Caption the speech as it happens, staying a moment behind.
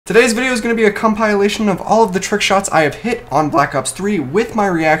Today's video is going to be a compilation of all of the trick shots I have hit on Black Ops 3 with my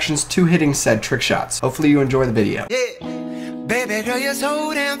reactions to hitting said trick shots. Hopefully you enjoy the video. Yeah. Baby girl, you're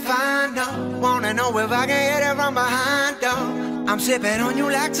so damn fine, though. Wanna know if I can hit it from behind, though. I'm sipping on you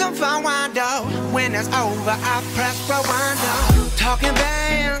like some fine wine, though. When it's over, I press rewind, though. Talking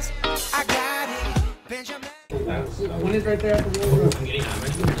bands, I got it. Benjamin. One is right there at the wall.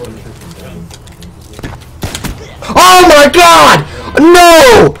 Oh my god!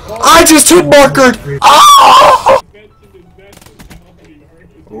 No! I just hit marker! Oh!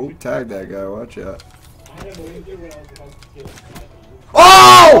 Oh, tag that guy, watch out.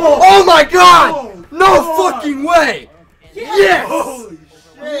 Oh! Oh my god! No fucking way! Yes!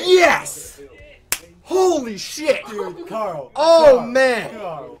 Yes! Holy shit! Dude, Carl. Oh Carl, man!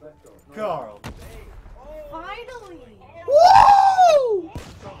 Carl. Finally! Woo!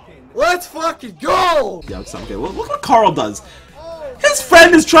 Let's fucking go! Yeah, it's okay. Well, look what Carl does. His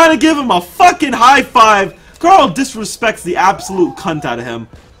friend is trying to give him a fucking high five. Carl disrespects the absolute cunt out of him.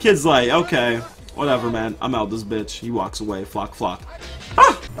 Kid's like, okay, whatever, man. I'm out this bitch. He walks away. Flock, flock.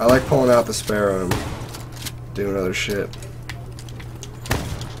 Ah! I like pulling out the sparrow and doing other shit.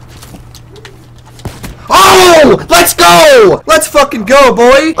 Oh! Let's go! Let's fucking go,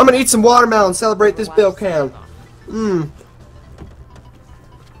 boy! I'm gonna eat some watermelon, celebrate this bill cam.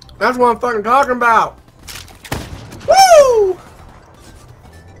 That's what I'm fucking talking about. Woo!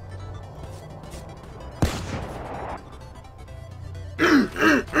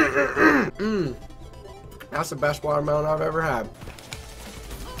 That's the best watermelon I've ever had.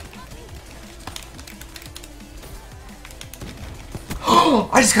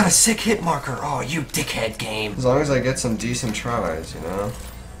 I just got a sick hit marker. Oh, you dickhead game. As long as I get some decent tries, you know.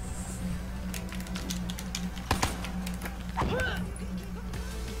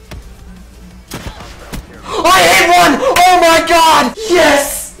 I hit one! Oh my god!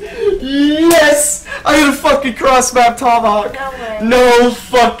 Yes! Yes! I hit a fucking cross-map tomahawk. No way. No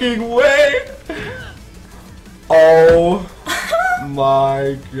fucking way! Oh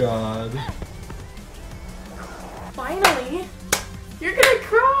my god. Finally! You're gonna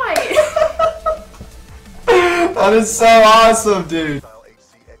cry! That is so awesome, dude.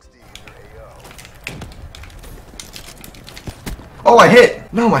 Oh, I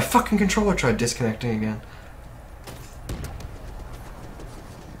hit! No, my fucking controller tried disconnecting again.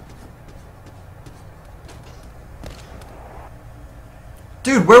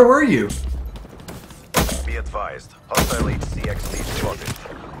 Dude, where were you? Be advised, hostile HCXD spotted.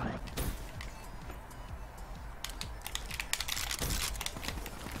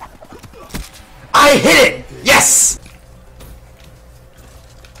 I hit it! Yes!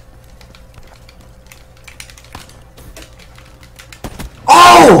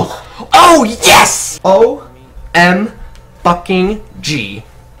 Oh! Oh, yes! O-M fucking G.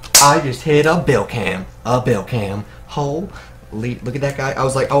 I just hit a bill cam. A bill cam. Holy, look at that guy. I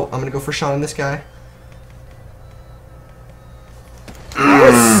was like, oh, I'm gonna go for Sean and this guy. That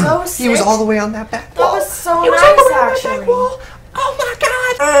was so sick. He was all the way on that back wall. That was so He was all the way on nice, that back actually. wall. Oh my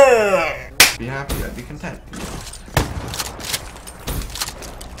god! Be happy, I'd be content.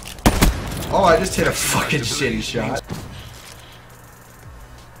 Oh, I just hit a fucking shitty shot.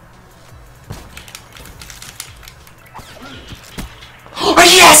 Oh,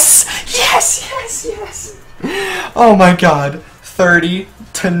 yes! Yes, yes, yes! Oh my god.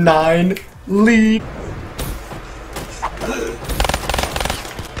 30-9 lead.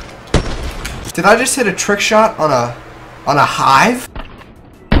 Did I just hit a trick shot on a hive?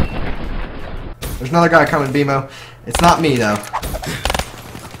 There's another guy coming, BMO. It's not me though.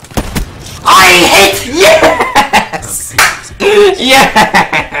 I hit! Yes!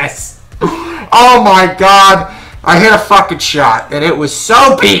 Yes! Oh my god. I hit a fucking shot and it was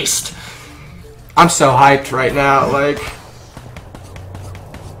so beast. I'm so hyped right now, like.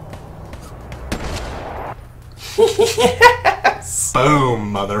 Yes!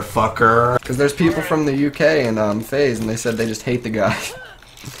 Boom, motherfucker. Because there's people from the UK and FaZe and they said they just hate the guy.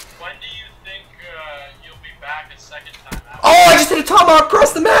 When do you think you'll be back a second time out? Oh, I just hit a tomahawk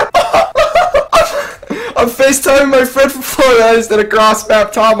across the map! I'm FaceTiming my friend from Florida. I just did a cross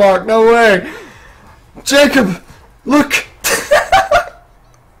map tomahawk. No way. Jacob, look.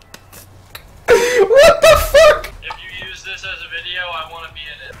 What the fuck? If you use this as a video, I want to be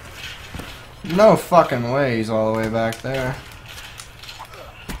in it. No fucking way he's all the way back there.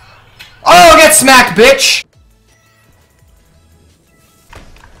 Oh, get smacked, bitch!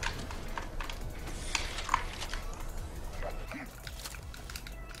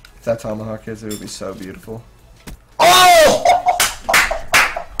 If that tomahawk is, it would be so beautiful. Oh!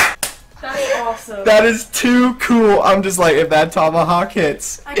 That's awesome. That is too cool. I'm just like, if that tomahawk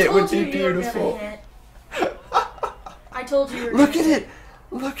hits, I it told would be you you were beautiful. gonna hit. I told you you were Look gonna at it.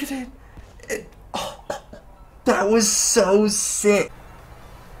 Look at it. Oh, that was so sick.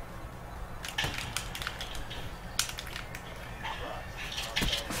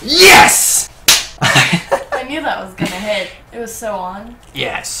 Yes! I knew that was gonna hit. It was so on.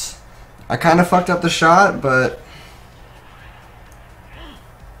 Yes. I kind of fucked up the shot, but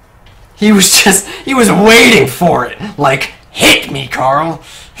he was waiting for it. Like, hit me, Carl.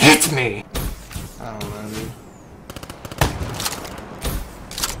 Hit me. I don't know, dude.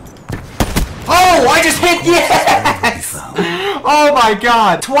 Oh, I just hit, yes! Oh my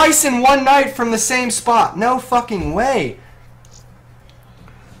god. Twice in one night from the same spot. No fucking way.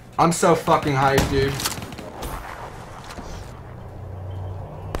 I'm so fucking hyped, dude.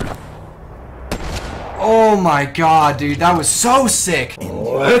 Oh my god, dude, that was so sick.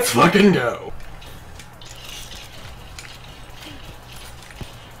 Let's fucking go.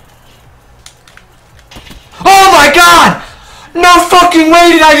 Oh my god! No fucking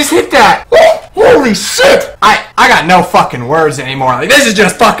way did I just hit that! Holy shit! I got no fucking words anymore. Like, this is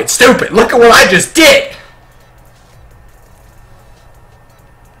just fucking stupid. Look at what I just did!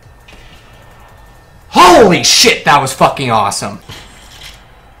 Holy shit, that was fucking awesome.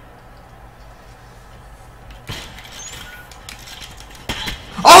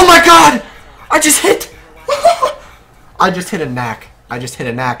 Oh my god! I just hit... I just hit a knack. I just hit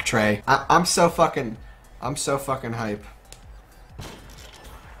a knack, Trey. I'm so fucking hype.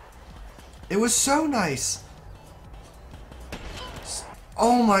 It was so nice.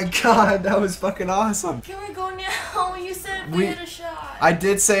 Oh my god, that was fucking awesome. Can we go now? You said if we hit a shot. I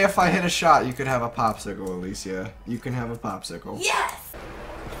did say if I hit a shot, you could have a popsicle, Alicia. You can have a popsicle. Yes!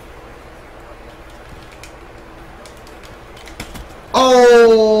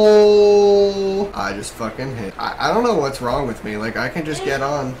 Oh! I just fucking hit. I don't know what's wrong with me. Like, I can just get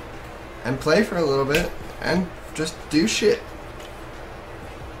on and play for a little bit and just do shit.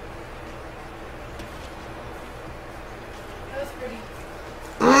 That was pretty.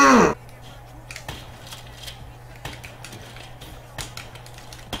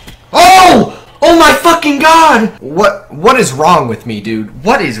 Oh! Oh my fucking god! What is wrong with me, dude?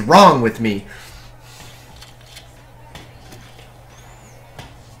 What is wrong with me?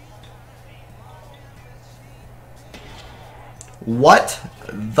 What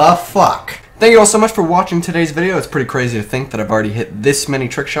the fuck? Thank you all so much for watching today's video. It's pretty crazy to think that I've already hit this many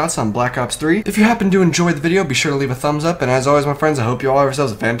trick shots on Black Ops 3. If you happen to enjoy the video, be sure to leave a thumbs up. And as always, my friends, I hope you all have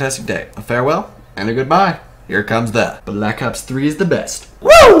yourselves a fantastic day. A farewell and a goodbye. Here comes the Black Ops 3 is the best.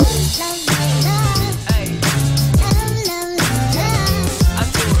 Woo!